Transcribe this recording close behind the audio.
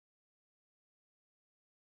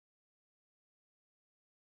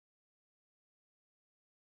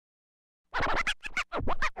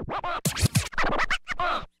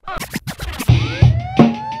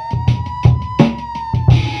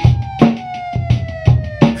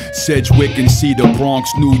Sedgwick and Cedar, Bronx,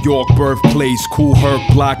 New York, birthplace. Cool Herc,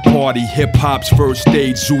 block party, hip-hop's first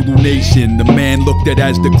stage, Zulu Nation. The man looked at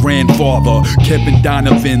as the grandfather. Kevin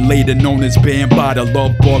Donovan, later known as Bambaataa,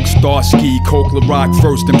 Love Bug, Starsky, Coke Rock,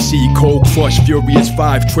 first MC, Cold Crush, Furious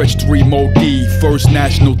 5, Tretch 3, Mo D. First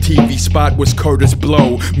national TV spot was Curtis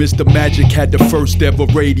Blow. Mr. Magic had the first ever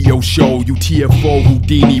radio show. UTFO,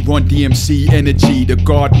 Houdini, Run DMC, Energy, The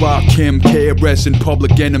Guard Rock, Kim, KRS, and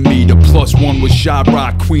Public Enemy. The plus one was Shy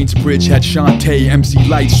Rock, Queensbridge had Shantae, MC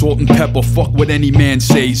Light, Salt and Pepper, fuck what any man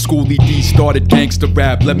say. Schoolie D started gangster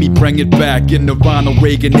rap, let me bring it back. In the Ronald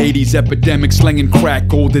Reagan 80s, epidemic, slinging crack.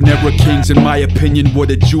 Golden era kings, in my opinion, were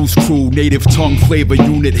the Juice Crew. Native tongue flavor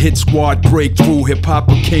unit, hit squad, breakthrough. Hip-hop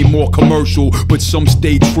became more commercial, but some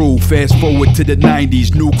stayed true. Fast forward to the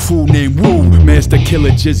 90s, new crew named Woo. Master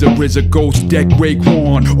Killer, Jizza, RZA, Ghost, Deck,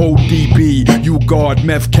 Raekwon, ODB, U-Guard,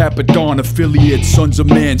 Meth, Capadon, affiliate, Sons of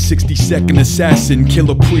Man, 62nd Assassin,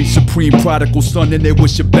 Killer Priest, Supreme Prodigal Son, and there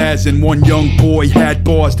was Shabazz. One young boy had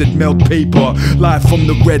bars that melt paper. Live from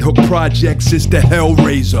the Red Hook Projects, it's the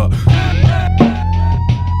Hellraiser.